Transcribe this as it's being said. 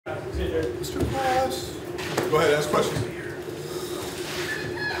Mr. Class. Go ahead, ask questions.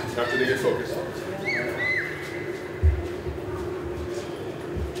 After they get focused.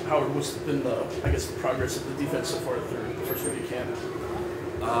 Howard, what's been the progress of the defense so far through the first week of camp?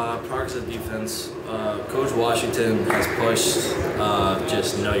 Progress of defense. Coach Washington has pushed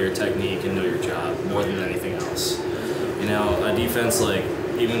just know your technique and know your job more than anything else. You know, a defense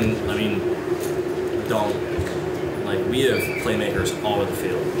we have playmakers all over the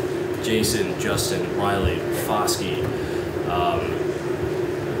field. Jason, Justin, Riley, Foskey.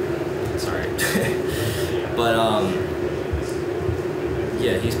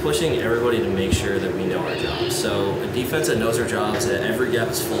 Yeah, he's pushing everybody to make sure that we know our jobs. So a defense that knows their jobs, that every gap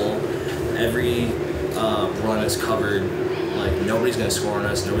is full, every run is covered, like nobody's going to score on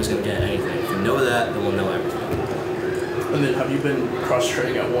us, nobody's going to get anything. If you know that, then we'll know everything. And then have you been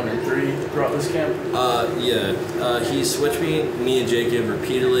cross-training at 1 and 3 throughout this camp? Yeah. He switched me and Jacob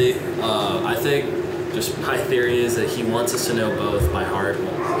repeatedly. I think just my theory is that he wants us to know both by heart.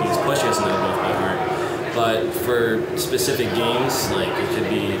 Well, he's pushing us to know both by heart. But for specific games, like it could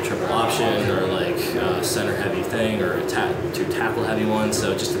be a triple option or like a center heavy thing or a two tackle heavy one.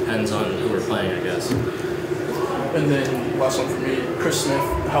 So it just depends on who we're playing, I guess. And then last one for me, Chris Smith.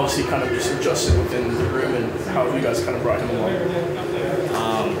 How has he kind of just adjusted within the room, and how have you guys kind of brought him along?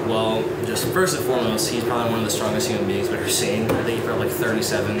 Well, just first and foremost, he's probably one of the strongest human beings I've ever seen. I think he's probably like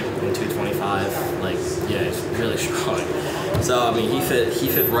 37 and 225. Like, yeah, he's really strong. So I mean, he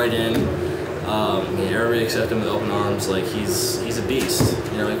fit right in. Everybody accepted him with open arms. Like he's a beast.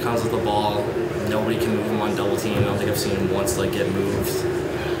 You know, he comes with the ball. Nobody can move him on double team. I don't think I've seen him once like get moved.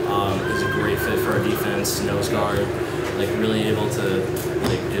 He's a great fit for our defense, nose guard. Like really able to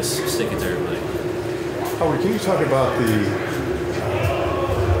like just stick it to everybody. Howard, can you talk about the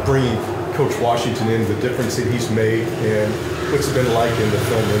bringing Coach Washington in, the difference that he's made, and what's it been like in the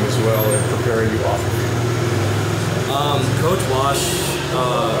film room as well, and preparing you off of it? Coach Wash.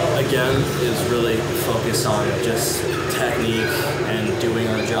 Again, is really focused on just technique and doing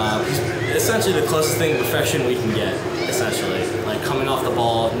our job. He's essentially the closest thing to perfection we can get, essentially. Like coming off the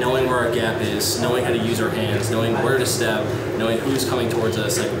ball, knowing where our gap is, knowing how to use our hands, knowing where to step, knowing who's coming towards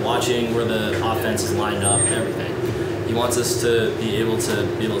us, like watching where the offense is lined up, everything. He wants us to be able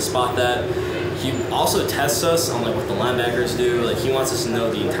to spot that. He also tests us on like what the linebackers do. Like he wants us to know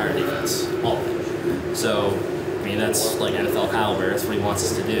the entire defense, all of it. So I mean, that's like NFL caliber. That's what he wants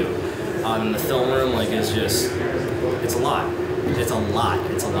us to do. In the film room, like, it's a lot.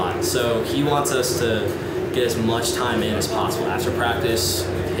 It's a lot. So he wants us to get as much time in as possible. After practice,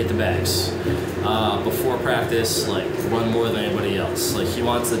 hit the bags. Before practice, like, run more than anybody else. Like, he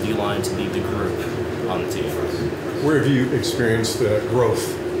wants the D-line to lead the group on the team. Where have you experienced the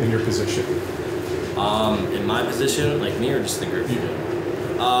growth in your position? In my position, like me or just the group?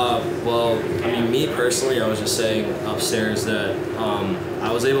 Well, I mean, me personally, I was just saying upstairs that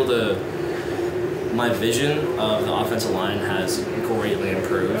I was able to, my vision of the offensive line has greatly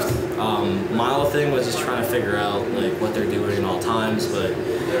improved. My whole thing was just trying to figure out like what they're doing at all times, but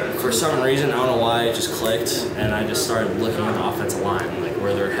for some reason, I don't know why, it just clicked, and I just started looking at the offensive line, like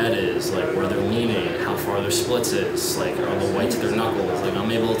where their head is, like where they're leaning, how far their splits is, like are the whites of their knuckles. Like I'm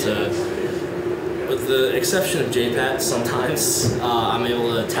able to, with the exception of J-Pat, sometimes I'm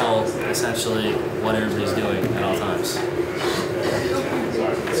able to tell essentially what everybody's doing at all times.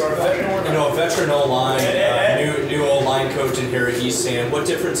 You know, a veteran O-line, new O-line coach in here at East End. What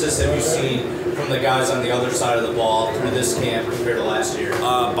differences have you seen from the guys on the other side of the ball through this camp compared to last year?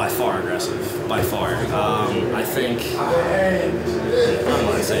 By far aggressive. By far. I think, I don't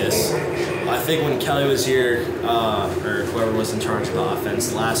want to say this. I think when Kelly was here, or whoever was in charge of the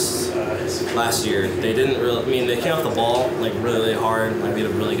offense last year, they didn't really, I mean, they came off the ball like really hard, like we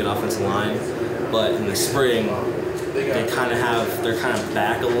had a really good offensive line, but in the spring, they're kind of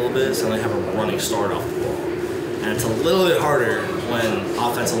back a little bit, so they have a running start off the ball. And it's a little bit harder when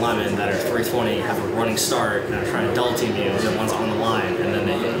offensive linemen that are 320 have a running start and are trying to double team you, and one's on the line, and then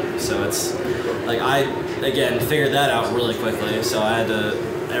they hit you. So it's, like, I, again, figured that out really quickly, so I had to,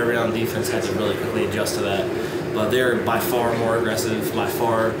 everybody on defense had to really quickly adjust to that. But they're by far more aggressive, by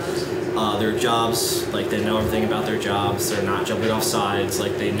far their jobs, like they know everything about their jobs, they're not jumping off sides,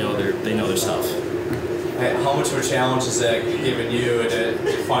 like they know their stuff. How much of a challenge is that giving you to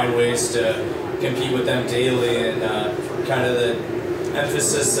find ways to compete with them daily, and kind of the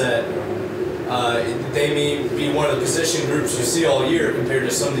emphasis that they may be one of the position groups you see all year compared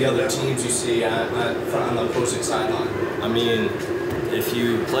to some of the other teams you see on the opposing sideline? I mean, if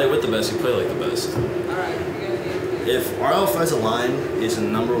you play with the best, you play like the best. If our offensive line is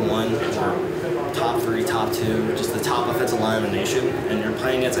number one or top 3, top 2, just the top offensive line in the nation, and you're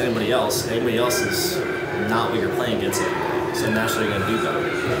playing against anybody else is not what you're playing against anymore. So naturally you're going to do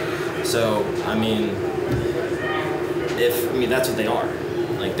better. So, I mean, that's what they are.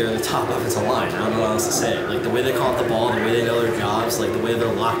 Like, they're the top offensive line. I don't know what else to say. Like, the way they call up the ball, the way they know their jobs, like, the way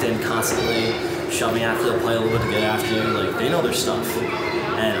they're locked in constantly, shoving after the play a little bit to get after you, like, they know their stuff.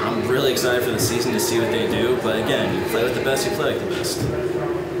 And I'm really excited for the season to see what they do. But again, you play with the best, you play like the best.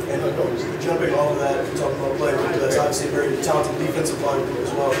 And jumping off of that, talking about playing with the best, obviously a very talented defensive line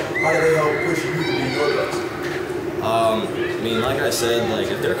as well. How do they help push you to be your best? I mean, like I said, like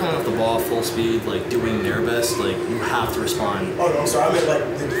if they're coming off the ball full speed, like doing their best, like you have to respond. Oh no, I'm sorry. I meant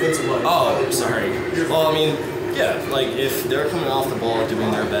like the defensive line. Oh, sorry. Well, I mean, yeah, like if they're coming off the ball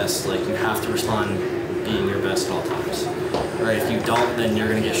doing their best, like you have to respond being your best at all times. Right? If you don't, then you're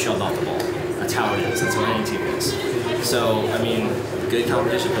gonna get shoved off the ball. That's how it is. That's what any team is. So, I mean, good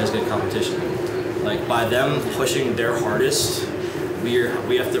competition plays good competition. Like by them pushing their hardest, we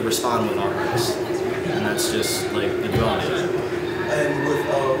have to respond with our hardest. And that's just like the reality of it. And with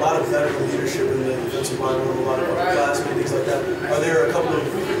a lot of veteran leadership in the defensive line room, a lot of upperclassmen and things like that, are there a couple of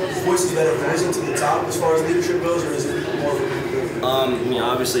voices that have risen to the top as far as leadership goes, or is it more of a rebuild? I mean,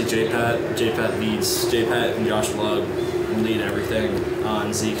 obviously J-Pat leads. J-Pat and Josh Lugg lead everything,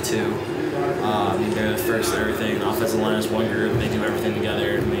 and Zeke too. They're the first at everything. The offensive line is one group. They do everything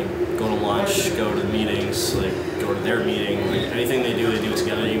together. They go to lunch, go to meetings, like go to their meeting. Like, anything they do it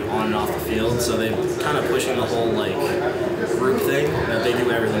together, on and off the field. So they're kind of pushing the whole like group thing that they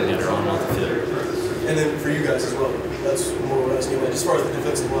do everything together on and off the field. And then for you guys as well, that's more what I was getting at. As far as the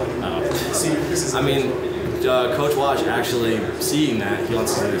defensive line, I mean, Coach Wash actually seeing that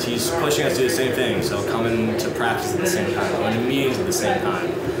he's pushing us to do the same thing. So coming to practice at the same time, going to meetings at the same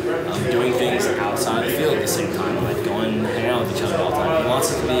time, doing things outside the field at the same time, like going and hang out with each other all the time. He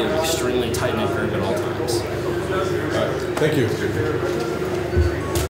wants it to be an extremely tight-knit group at all times. All right. Thank you.